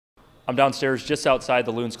I'm downstairs just outside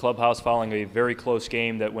the Loons clubhouse following a very close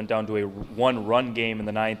game that went down to a one-run game in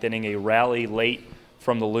the ninth inning, a rally late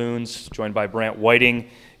from the Loons, joined by Brant Whiting.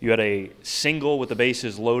 You had a single with the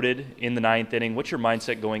bases loaded in the ninth inning. What's your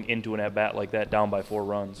mindset going into an at-bat like that, down by 4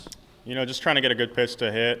 runs? You know, just trying to get a good pitch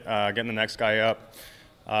to hit, getting the next guy up.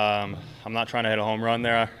 I'm not trying to hit a home run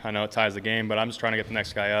there. I know it ties the game, but I'm just trying to get the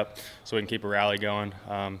next guy up so we can keep a rally going.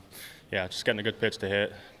 Yeah, just getting a good pitch to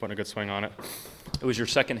hit, putting a good swing on it. It was your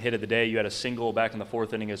second hit of the day. You had a single back in the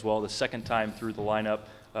 4th inning as well, the second time through the lineup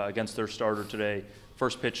against their starter today.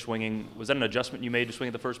 First pitch swinging, was that an adjustment you made to swing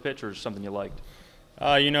at the first pitch, or something you liked?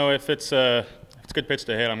 You know, if it's a good pitch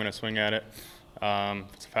to hit, I'm going to swing at it.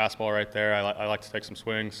 If it's a fastball right there, I like to take some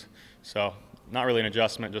swings. So not really an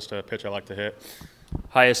adjustment, just a pitch I like to hit.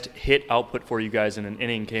 Highest hit output for you guys in an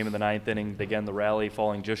inning came in the 9th inning. Again, the rally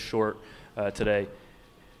falling just short today.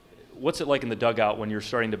 What's it like in the dugout when you're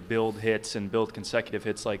starting to build hits and build consecutive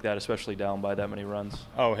hits like that, especially down by that many runs?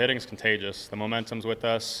 Oh, hitting's contagious. The momentum's with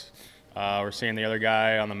us. We're seeing the other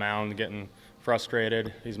guy on the mound getting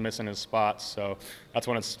frustrated. He's missing his spots, so that's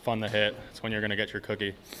when it's fun to hit. It's when you're going to get your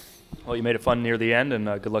cookie. Well, you made it fun near the end, and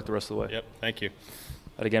good luck the rest of the way. Yep, thank you.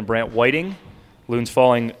 But again, Brant Whiting. Loons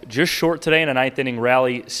falling just short today in a 9th inning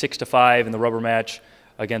rally, 6-5 in the rubber match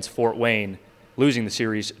against Fort Wayne, losing the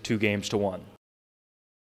series 2-1.